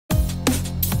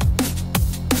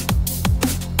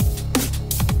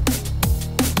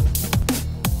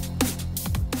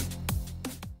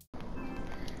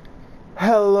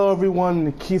Hello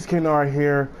everyone, Keith Kennard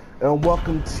here, and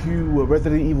welcome to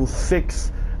Resident Evil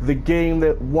 6, the game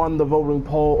that won the voting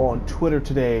poll on Twitter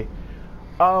today.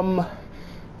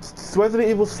 Resident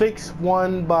Evil 6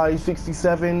 won by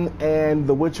 67, and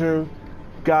The Witcher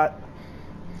got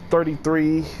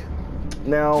 33.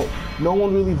 Now, no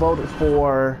one really voted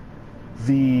for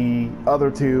the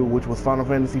other two, which was Final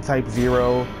Fantasy Type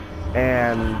 0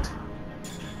 and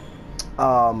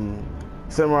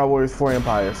Samurai Warriors 4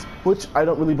 Empires, which I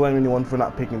don't really blame anyone for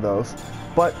not picking those.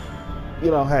 But, you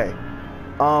know, hey,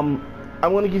 I'm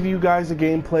going to give you guys a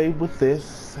gameplay with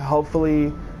this.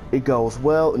 Hopefully it goes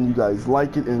well and you guys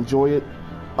like it and enjoy it.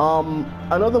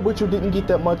 I know The Witcher didn't get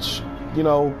that much, you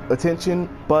know, attention,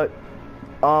 but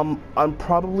I'm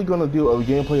probably going to do a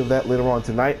gameplay of that later on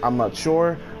tonight. I'm not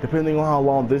sure. Depending on how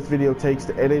long this video takes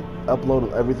to edit, upload,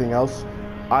 and everything else,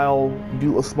 I'll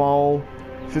do a small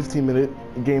 15-minute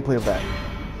gameplay of that.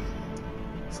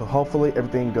 So hopefully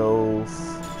everything goes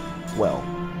well.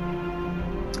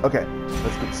 Okay,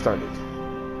 let's get started.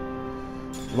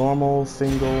 Normal,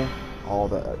 single, all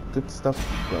that good stuff.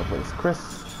 Gonna play as Chris.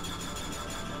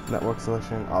 Network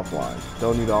selection, offline.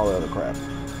 Don't need all the other crap.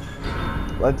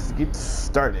 Let's get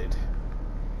started.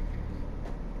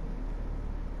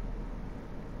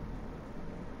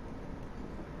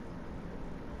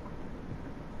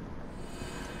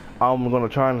 I'm gonna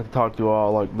try not to talk through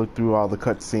all, like, look through all the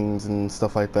cutscenes and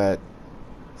stuff like that.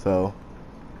 So.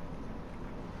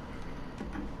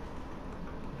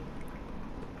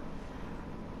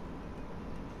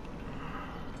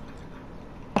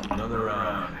 Another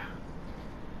round.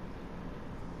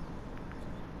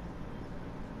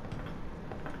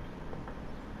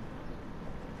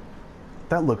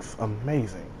 That looks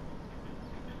amazing.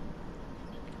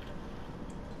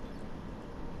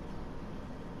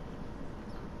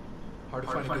 Hard to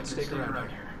find a good steak around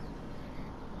here.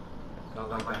 Not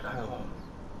like back home.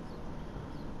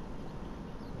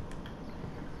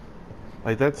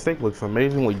 Like, that steak looks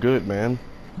amazingly good, man.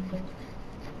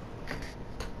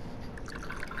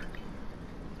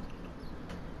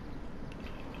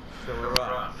 So we're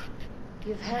off.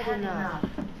 You've had enough.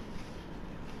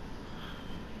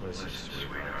 Listen,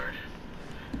 sweetheart.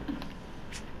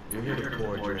 You're here to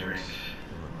pour drinks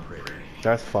and look pretty.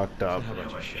 That's fucked up. How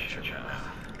about you shut your mouth?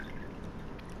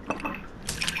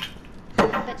 I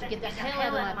bet you get the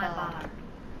hell out of my bar.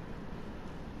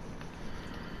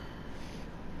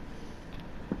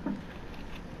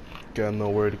 Got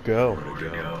nowhere to go. Where to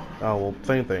go? Oh, well,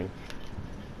 same thing.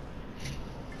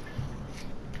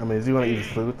 I mean, is he gonna eat his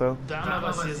food, though?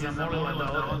 I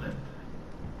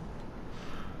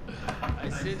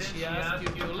said she asked you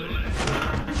to leave.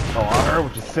 Oh, I heard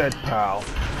what you said, pal.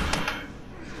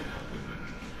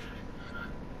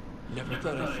 Never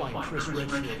thought I'd find Chris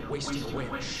Redfield wasting away in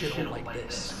a shithole like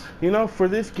this. You know, for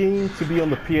this game to be on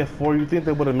the PS4, you think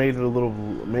they would have made it a little,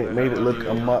 made it look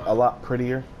a lot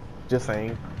prettier? Just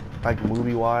saying, like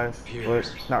movie-wise,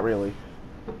 but not really.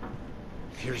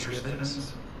 Here's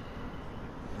this.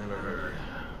 Never heard.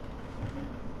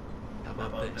 How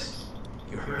about this?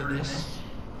 You heard of this?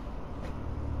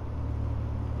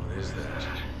 What is that?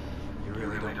 You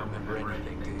really don't remember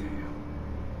anything, do you?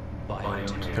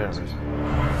 Bioterrorism. Terrorism.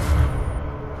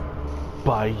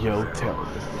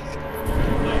 Bioterrorism.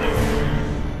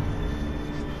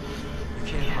 You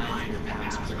can't hide from your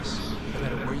past, Chris. No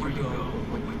matter where you go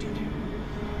or what you do.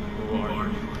 Who are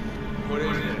you? What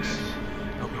is this?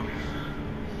 Okay.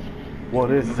 What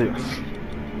is this?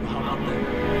 Well, how about that?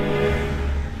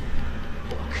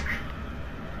 Look.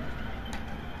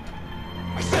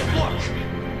 I said look!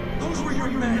 Those were your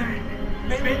men.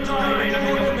 They died at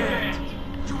your command.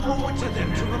 You owe it to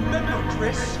them to remember,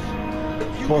 Chris.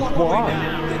 If you walk away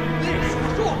now, then this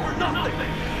was all for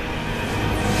nothing.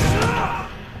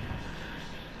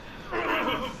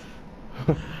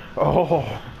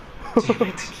 Oh. Damn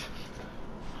it.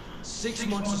 6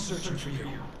 months of searching for you.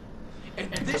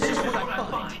 And this is what I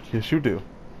find. Yes, you do.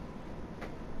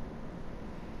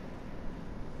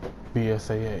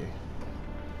 BSAA.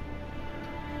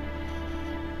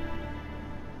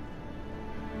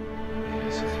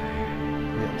 Yes.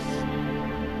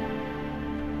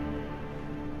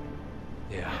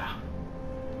 Yeah.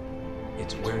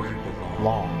 It's where you belong.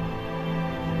 Long.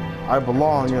 I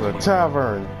belong in a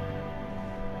tavern.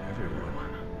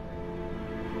 Everyone.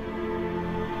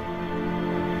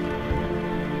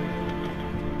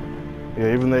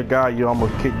 Yeah, even that guy you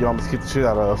almost kicked the shit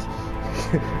out of.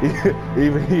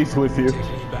 Even he's with you. Take me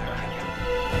back,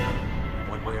 Captain.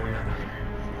 One way or another.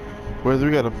 Whether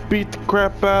we gotta beat the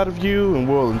crap out of you and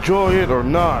we'll enjoy it or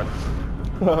not.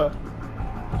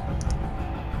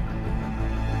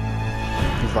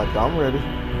 He's like, I'm ready.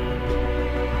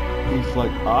 He's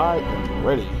like, I am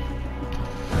ready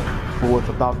for what's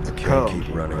about to Can't come.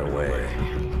 keep running away.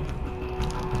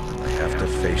 I have to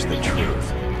face the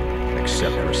truth.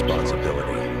 Accept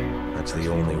responsibility. That's the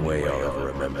only way I'll ever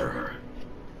remember.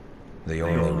 The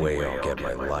only way I'll get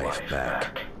my life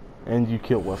back. And you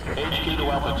killed Wesker. HQ to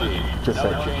Alpha Team. Just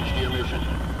Never saying. change your mission.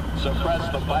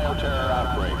 Suppress the bioterror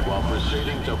outbreak while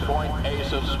proceeding to point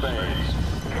Ace of Spades.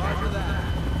 Roger that.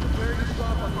 Prepare to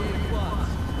stop on the A+.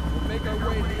 We'll make our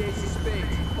way to the Ace of Spades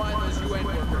and find those UN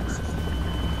workers.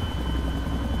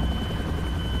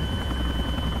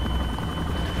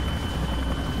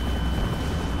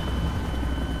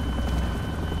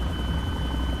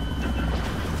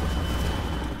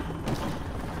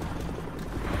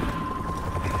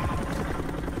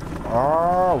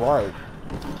 All right.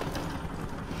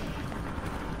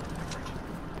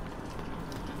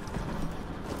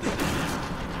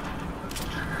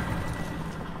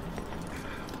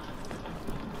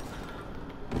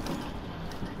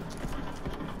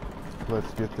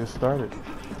 Let's get this started.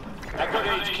 Echo to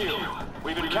HQ.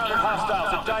 We've encountered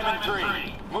hostiles at Diamond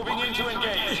 3. Moving in to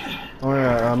engage. Oh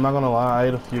yeah, I'm not gonna lie, I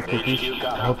ate a few cookies.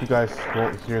 I hope you guys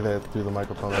won't hear that through the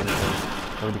microphone or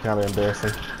anything. It'll be kind of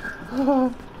embarrassing.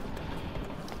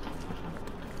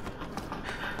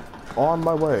 On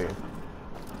my way.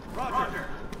 Roger.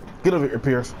 Get over here,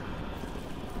 Pierce.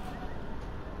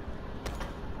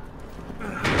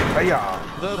 Hiya!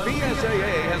 The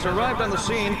BSAA has arrived on the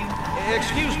scene.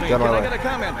 Excuse me, Get can my I way. get a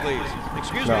comment, please?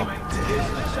 Excuse No. me. Is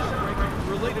this outbreak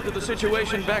related to the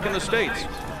situation back in the States?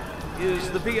 Is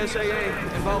the BSAA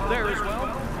involved there as well?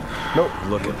 Nope.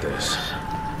 Look at this.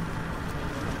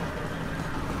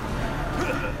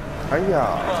 Hiya!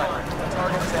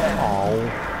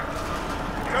 Oh.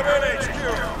 Come in, HQ.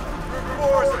 Group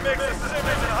 4 is a mix of civvies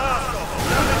and hostile.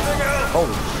 Nothing else.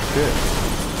 Holy shit.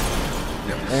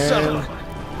 And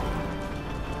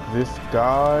this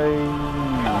guy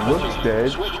looks dead.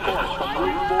 Switch course from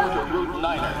Route 4 to Route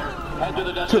 9. Head to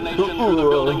the destination through the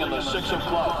building in the 6 of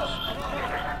clubs.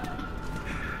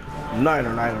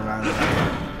 Niner.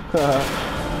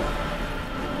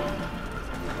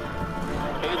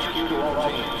 HQ to all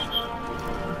teams.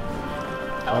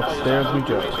 Upstairs we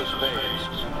go. Ace of Spades.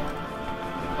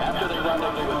 After they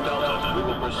rendezvous with Delta, we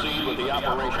will proceed with the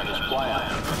operation as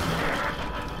planned.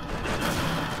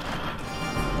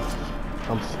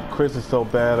 Chris is so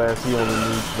badass, he only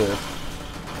needs this.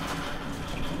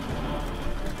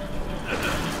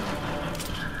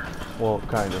 Well,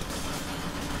 kind of.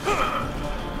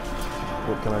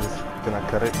 What, can I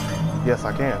cut it? Yes,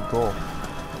 I can. Cool.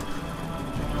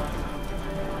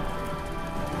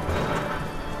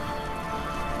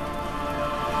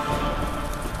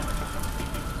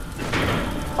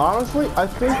 Honestly, I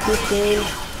think this game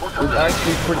is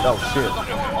actually pretty. Oh shit!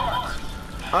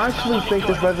 I actually think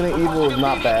this Resident Evil is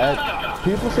not bad.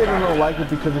 People say they don't like it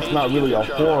because it's not really a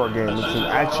horror game; it's an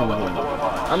action game.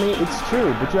 I mean, it's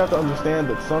true, but you have to understand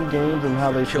that some games and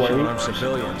how they play Killing armed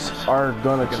civilians. are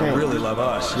gonna They're change. gonna really love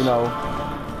us. You know.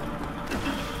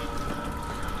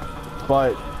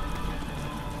 But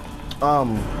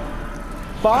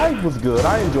 5 was good.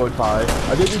 I enjoyed 5.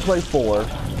 I didn't play 4,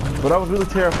 but I was really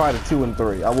terrified of 2 and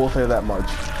 3. I will say that much.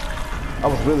 I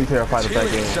was really terrified of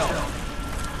that game.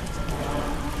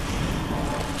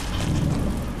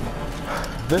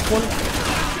 This one,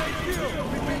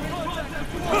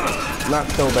 not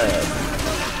so bad.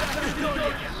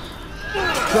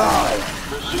 God.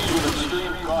 Proceed with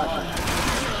extreme caution.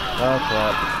 Oh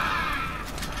crap.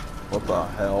 What the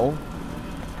hell?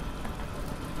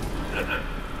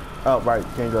 Oh, right,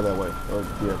 can't go that way. Or,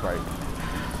 yeah, right.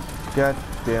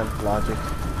 Goddamn logic.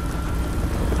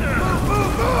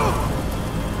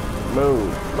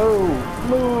 Move!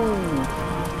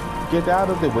 Get out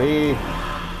of the way.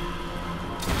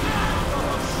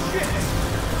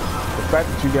 The fact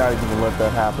that you guys even let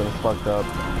that happen is fucked up.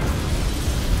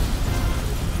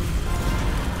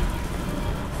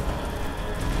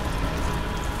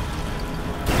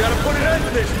 Gotta put an end to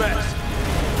this mess.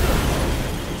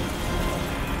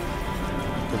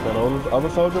 Did that other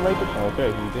soldier make it? Okay,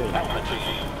 he did. Alpha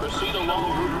team, proceed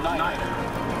along Route 9.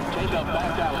 Take a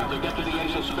back alley to get to the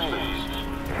Ace of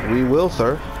Spades. We will,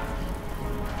 sir.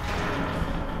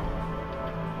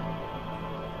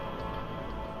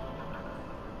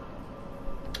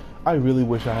 I really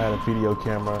wish I had a video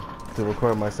camera to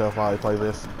record myself while I play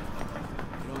this.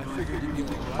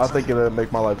 I think it would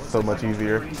make my life so much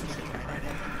easier.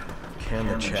 Can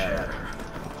the chatter.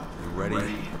 You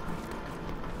ready?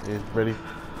 Is ready,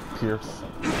 Pierce?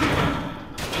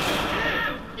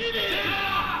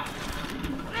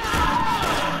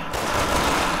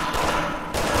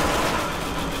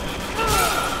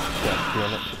 God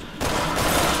damn it.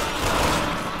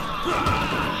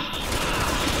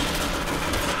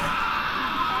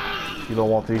 You don't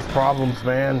want these problems,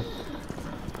 man.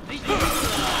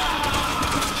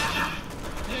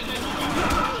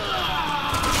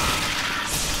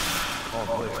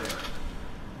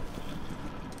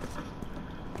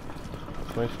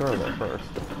 Let's make sure of that first.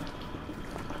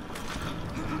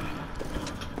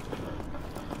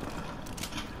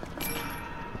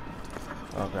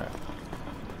 Okay.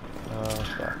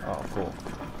 Oh, cool.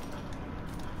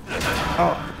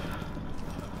 Oh.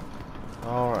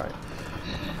 All right.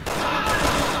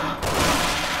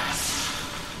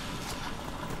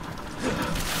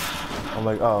 I'm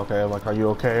like, oh, okay. I'm like, are you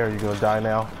okay? Are you gonna die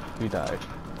now? He died.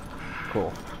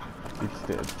 Cool. He just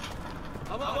did.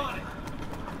 I'm on it.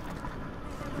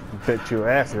 Bet your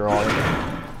ass you're on it.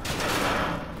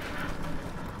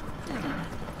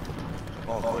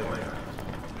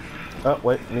 Oh,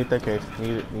 wait. Need that case.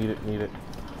 Need it. Need it. Need it.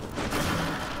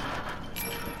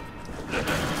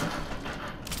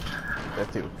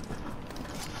 That too.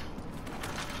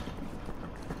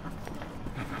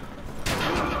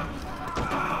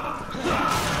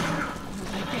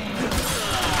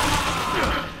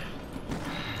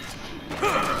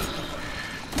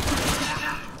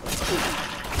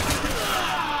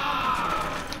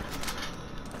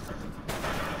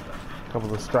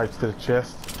 Couple of stripes to the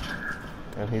chest,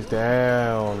 and he's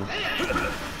down.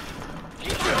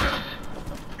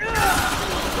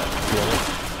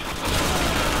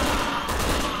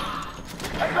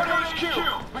 Everybody HQ!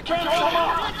 We can't hold them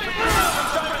up!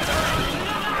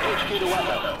 HQ to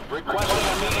Echo. Requesting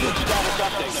immediate status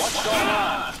update. What's going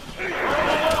on?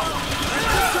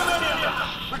 Too many of them!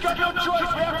 We got no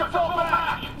choice, we have to fall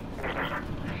back!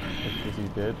 Is he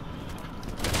dead?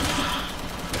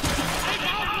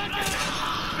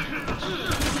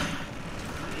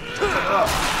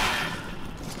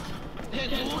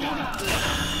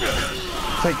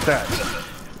 Take that.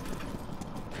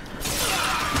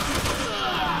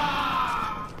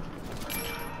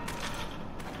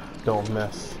 Don't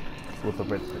mess with the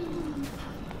red thing.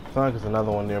 Sounds like there's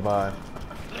another one nearby.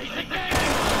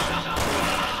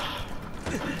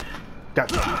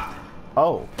 Gotcha.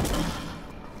 Oh.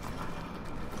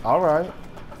 Alright.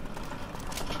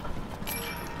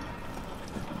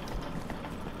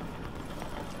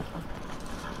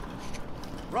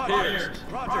 Roger.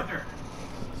 Roger.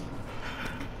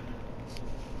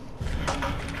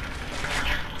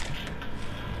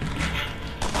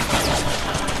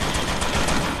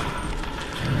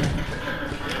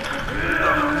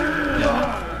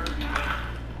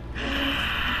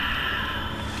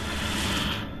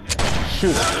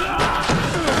 Shoot it.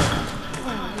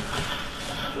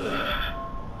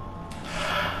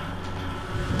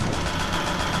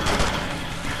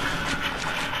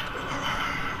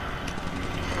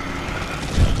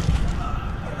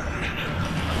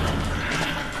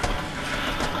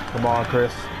 Come on,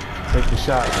 Chris. Take the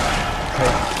shot.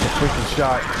 Take the freaking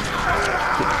shot.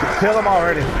 Kill him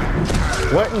already.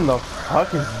 What in the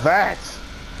fuck is that?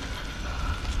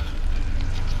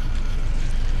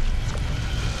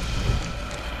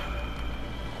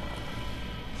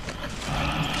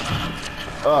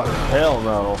 Oh, hell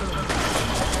no.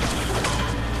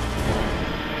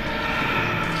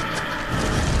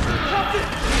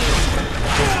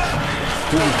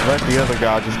 Who just let the other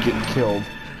guy just get killed?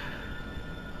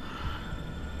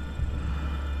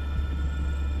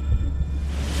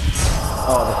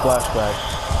 Oh, the flashback.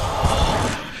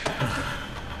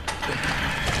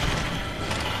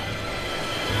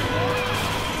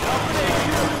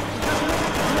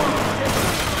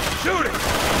 Shoot it!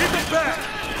 Keep it back!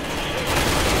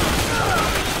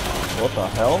 What the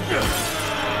hell?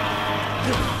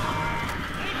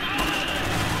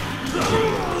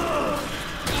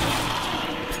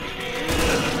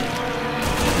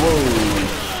 Whoa.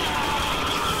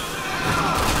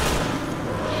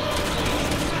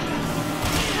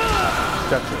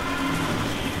 Gotcha.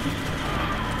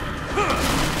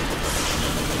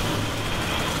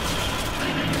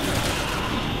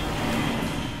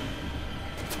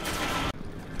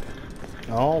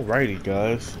 Alrighty,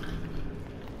 guys.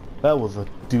 That was a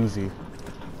doozy.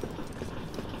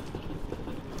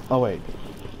 Oh wait.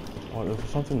 Oh, is there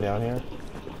something down here?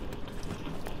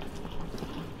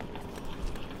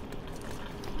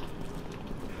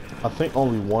 I think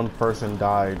only one person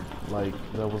died. Like,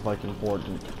 that was like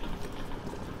important.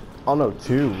 Oh no,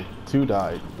 two. Two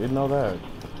died. Didn't know that.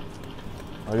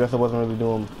 I guess I wasn't really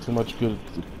doing too much good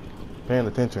paying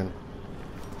attention.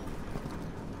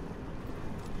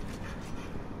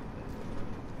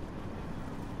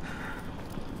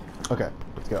 Okay,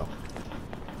 let's go.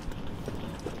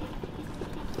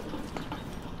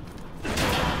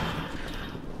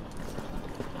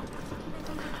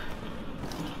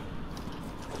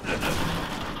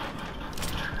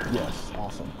 Yes,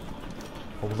 awesome.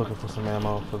 I was looking for some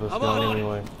ammo for this gun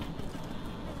anyway.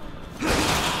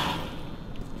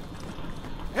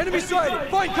 Enemy sighted!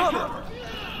 Find cover!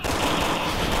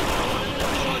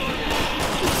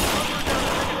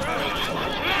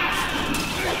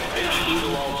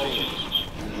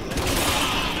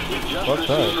 What's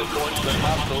that? Reports that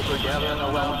hostiles are gathering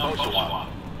around Mosawan.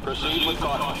 Proceed with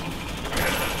caution.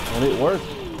 And it worked.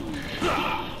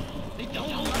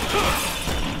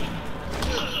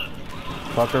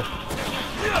 Fucker.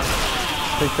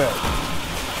 Take that.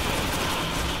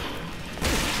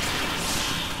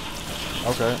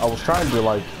 Okay, I was trying to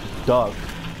like duck,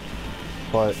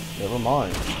 but never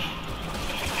mind.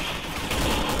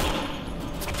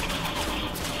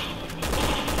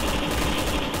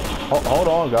 Hold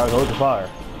on, guys. Hold the fire.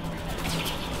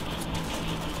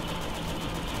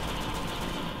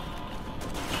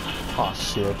 Oh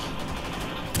shit.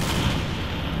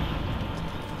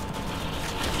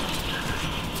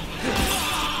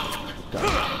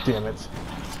 God damn it.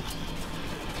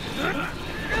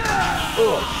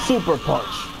 Ugh, super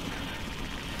punch.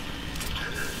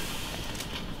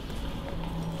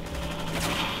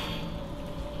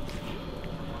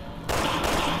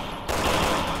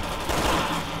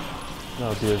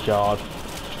 Oh dear God.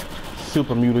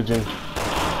 Super mutagen.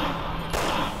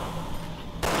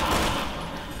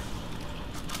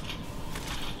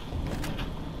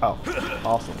 Oh,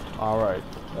 awesome. Alright.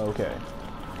 Okay.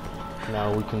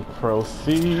 Now we can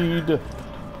proceed.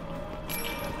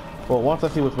 Well, once I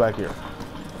see what's back here.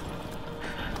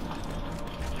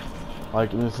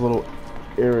 Like in this little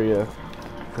area.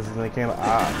 Because they can't.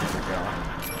 Ah,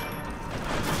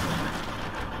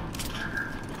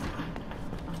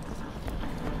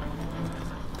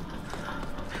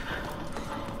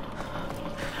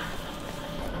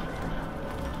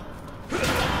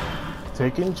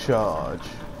 taking charge.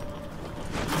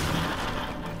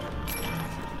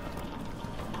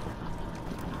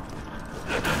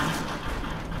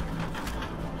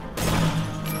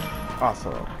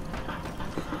 Awesome.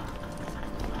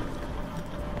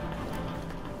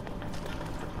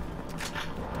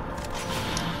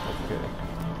 Okay.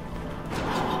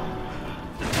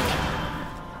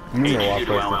 You know I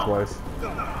pressed it twice.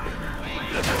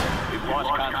 We've lost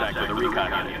contact with the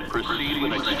recon unit. Proceed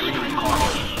with extreme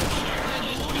caution.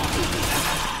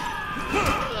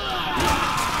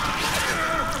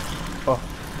 Oh.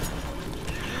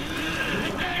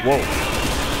 Whoa.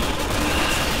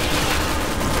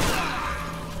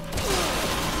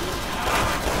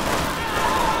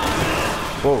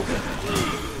 Whoa.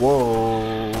 Whoa.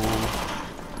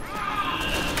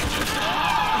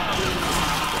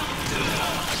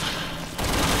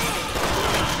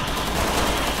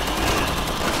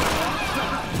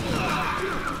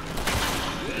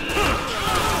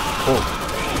 Whoa.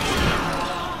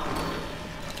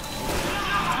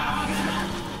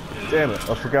 Damn it,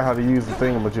 I forgot how to use the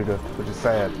thingamajigger, which is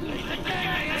sad.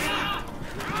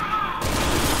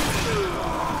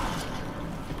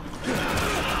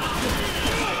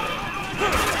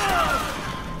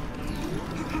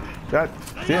 God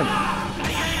damn it.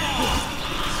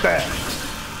 Stab.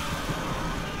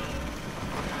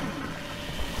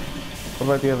 What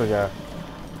about the other guy?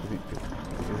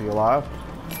 Is he alive?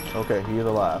 Okay, he is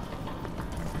alive.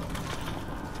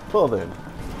 Well then.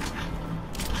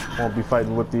 Won't be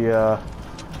fighting with the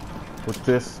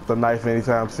the knife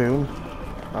anytime soon.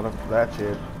 Not of that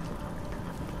shit.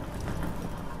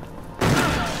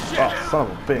 Oh,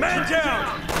 son of a bitch. Man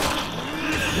down!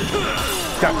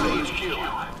 Gotcha.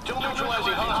 Still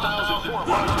neutralizing hostiles at 4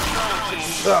 miles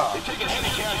of they've taken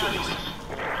heavy casualties.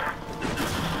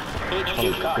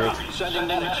 HQ copy. Sending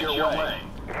medics your way.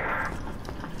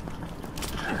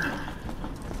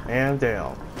 And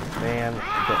down. And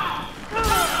down.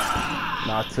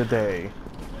 Not today.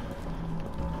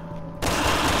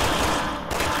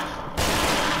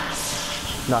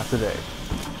 Not today.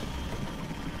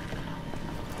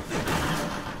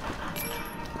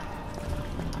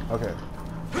 Okay.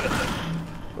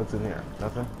 What's in here?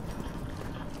 Nothing?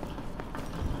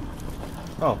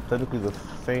 Oh, technically the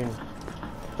same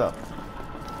stuff.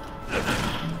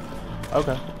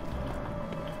 Okay.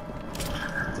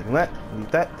 Taking that.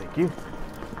 Need that. Thank you.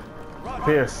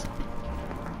 Pierce.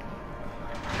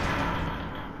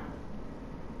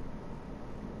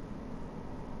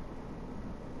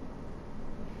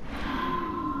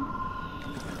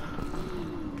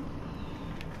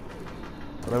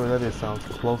 Whatever that is sounds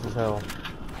close as hell.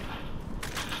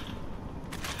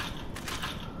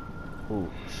 Ooh,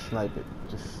 snipe it.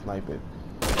 Just snipe it.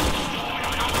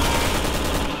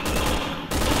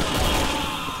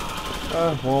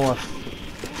 Well,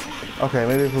 Okay,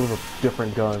 maybe if it was a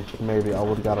different gun, maybe I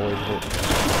would have got away with it.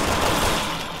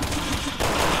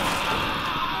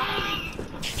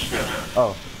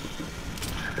 Oh.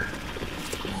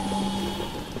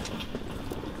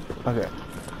 Okay.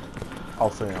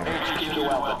 I'll say on. HQ to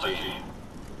Alpha Team.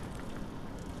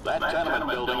 That tenement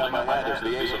building up ahead is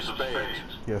the Ace of Spades.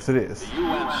 Yes, it is. The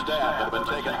UN staff that have been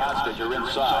taken hostage are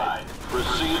inside.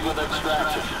 Proceed with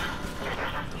extraction.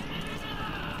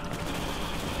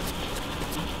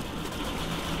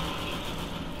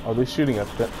 Are they shooting at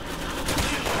that?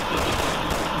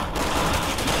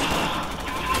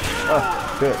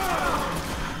 Oh, good.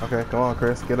 Okay, come on,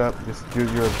 Chris, get up. Just you're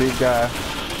a big guy.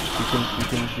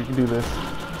 You can do this.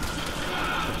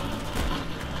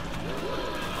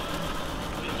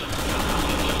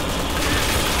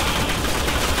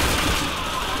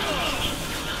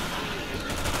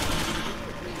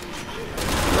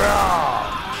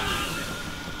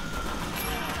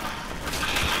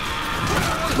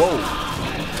 Whoa.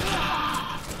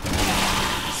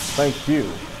 Thank you.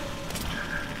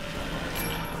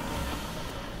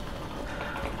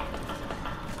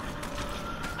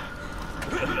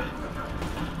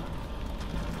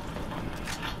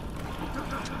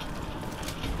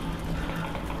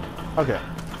 Okay.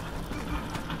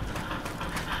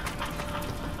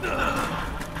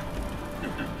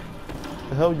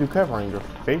 The hell are you covering your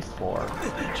face for?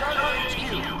 Charlie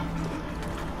HQ.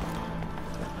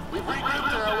 We've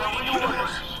regrouped there awaiting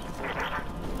orders.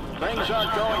 Things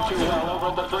aren't going too well over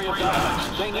at the Three of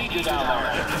Diamonds. They need you down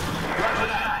there. Roger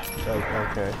that.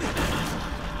 Okay.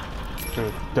 Three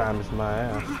of Diamonds in my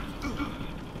ass.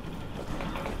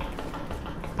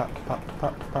 Pop, pop,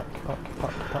 pop, pop, pop,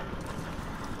 pop, pop.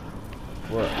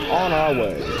 We're on our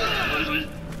way.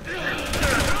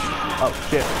 Oh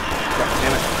shit. God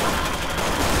damn it.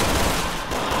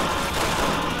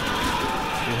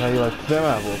 See how you like them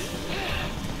apples.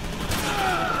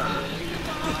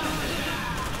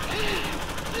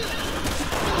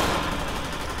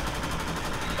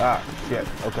 Ah, shit.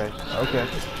 Okay.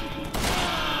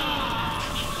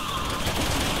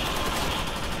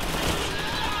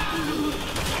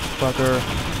 Fucker.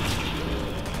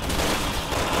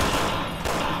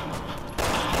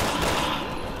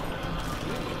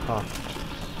 Huh.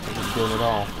 I'm doing it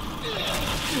all.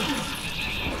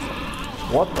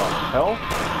 What the hell?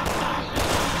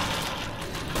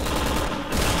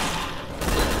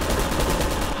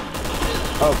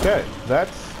 Okay,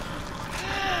 that's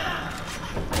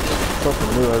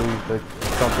something new.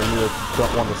 Something new that you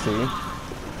don't want to see.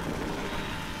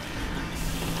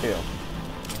 Ew.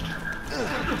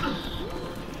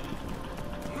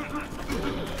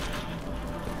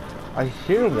 I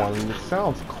hear one, and it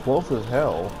sounds close as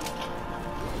hell.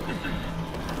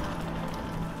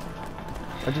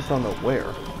 I just don't know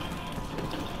where.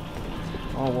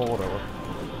 Oh, well, whatever.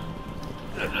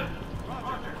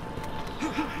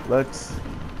 Let's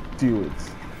do it.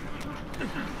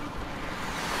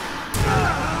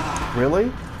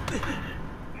 Really?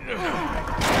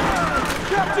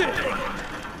 Captain!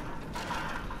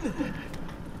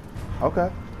 Okay.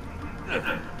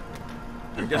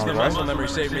 I guess my muscle memory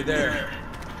saved me there.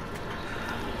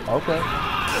 Okay.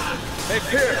 Hey,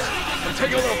 Pierce, I'm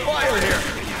taking a little fire here.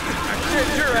 I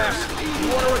saved your ass. You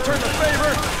want to return the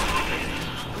favor?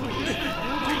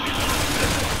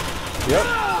 Yep.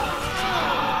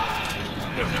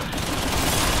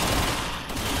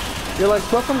 You're like,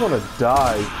 plus I'm gonna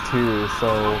die too,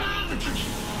 so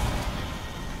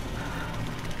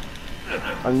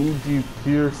I need you,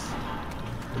 Pierce.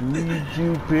 I need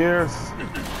you, Pierce.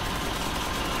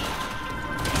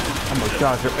 Oh my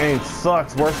gosh, your aim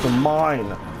sucks worse than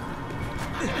mine.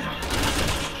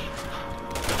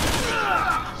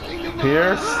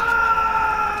 Pierce?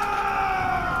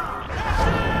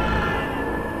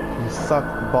 You suck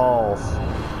balls.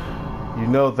 You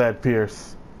know that,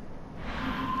 Pierce.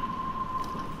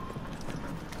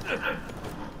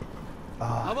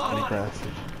 Ah, you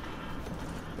bastard.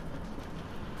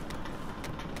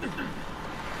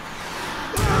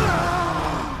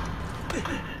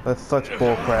 That's such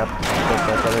bullcrap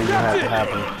that even had to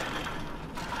happen.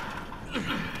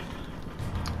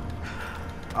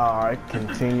 Alright,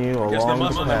 continue along Guess my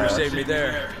muscle the memory path. saved me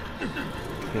there.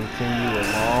 Continue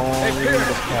along Hey, the Pierce,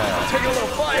 I'm path. taking a little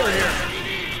fire here.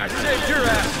 I saved your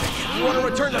ass. You want to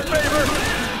return the favor?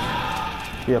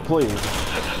 Yeah, please.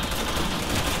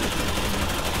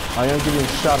 I am getting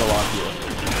shot a lot here.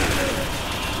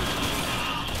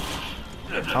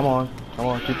 Come on,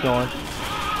 keep going.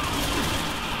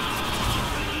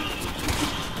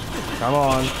 Come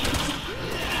on.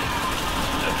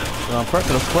 And I'm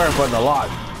pressing the square button a lot.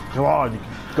 Come on, you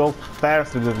can go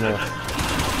faster than this.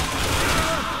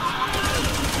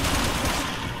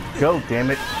 go, damn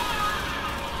it.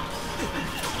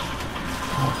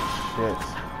 Oh, shit.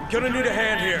 I'm gonna need a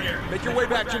hand here. Make your way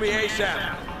back to me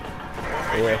ASAP.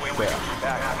 Yes,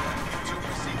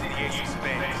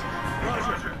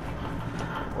 sir.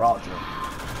 Roger.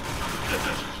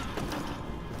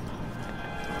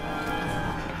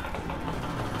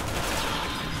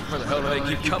 Where the hell do they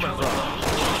keep coming from?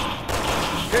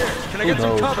 Here, can I get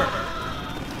some cover?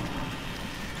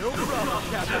 No problem,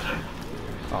 Captain.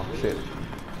 Oh, shit.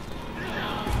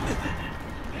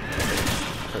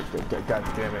 God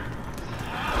damn it.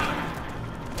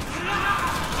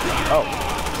 Oh.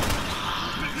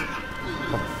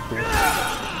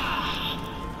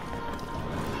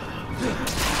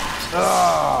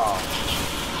 Oh.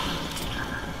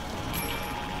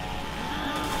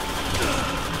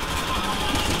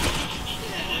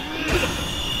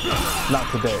 Not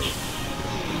today.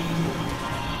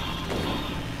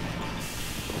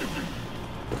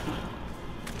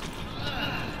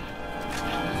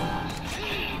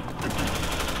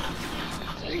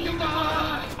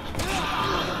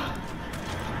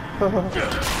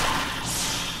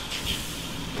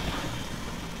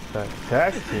 That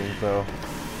tag team, though.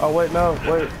 Oh wait, no,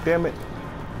 wait, damn it.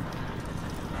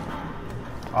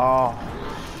 Oh,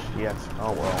 yes.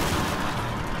 Oh well.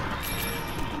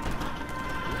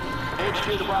 HQ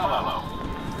to Bravo.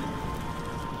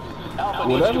 Alpha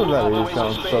Whatever that is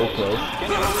sounds so close. Can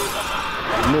you believe it?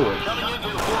 I knew it. Coming into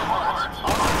the 4 parts.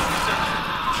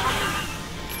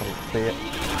 Oh, see it.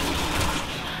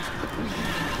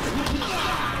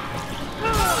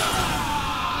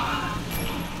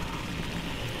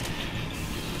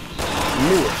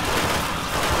 Knew it.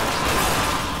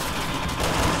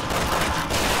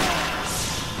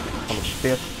 I'm a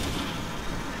fifth.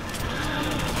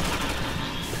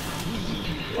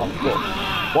 Oh,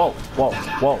 whoa, whoa,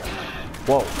 whoa,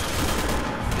 whoa.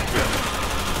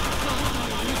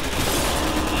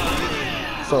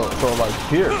 So like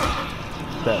here,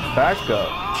 that back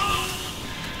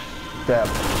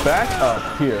up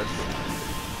here.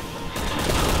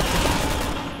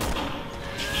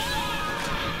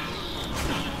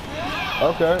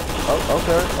 Okay, oh,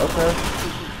 okay.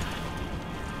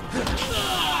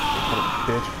 Oh,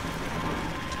 bitch.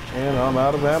 And I'm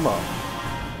out of ammo.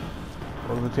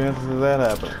 What are the chances of that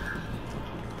happening?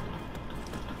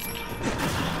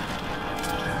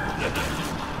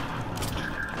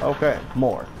 Okay,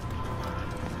 more.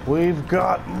 We've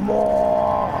got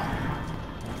more!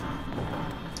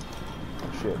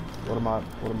 Oh, shit. What am I?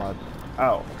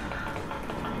 Ow.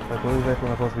 Like, what exactly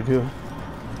am I supposed to be doing?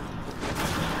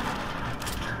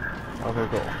 Okay,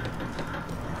 cool.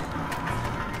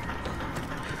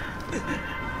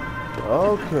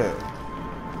 Okay.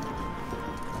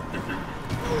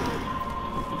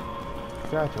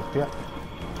 Gotcha, yeah.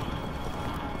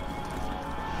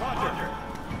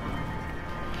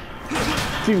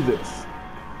 Do this.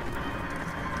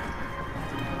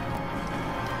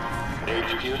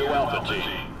 HQ to Alpha Team.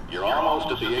 You're almost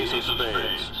at the Ace of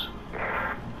Spades.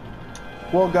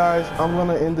 Well, guys, I'm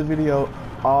gonna end the video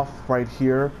off right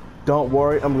here. Don't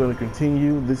worry, I'm gonna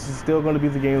continue. This is still gonna be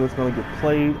the game that's gonna get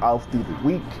played out through the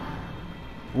week.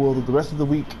 Well, the rest of the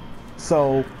week.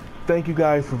 So, thank you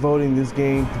guys for voting this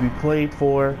game to be played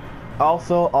for.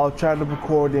 Also, I'll try to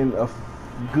record in a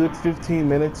good 15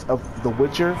 minutes of The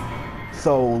Witcher.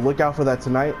 So, look out for that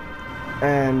tonight.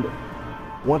 And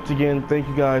once again, thank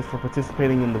you guys for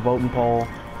participating in the voting poll,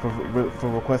 for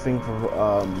requesting for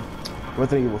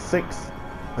Resident Evil 6.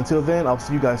 Until then, I'll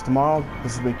see you guys tomorrow.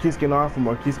 This has been KeithScanR for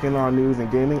more KeithScanR news and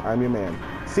gaming. I'm your man.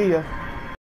 See ya.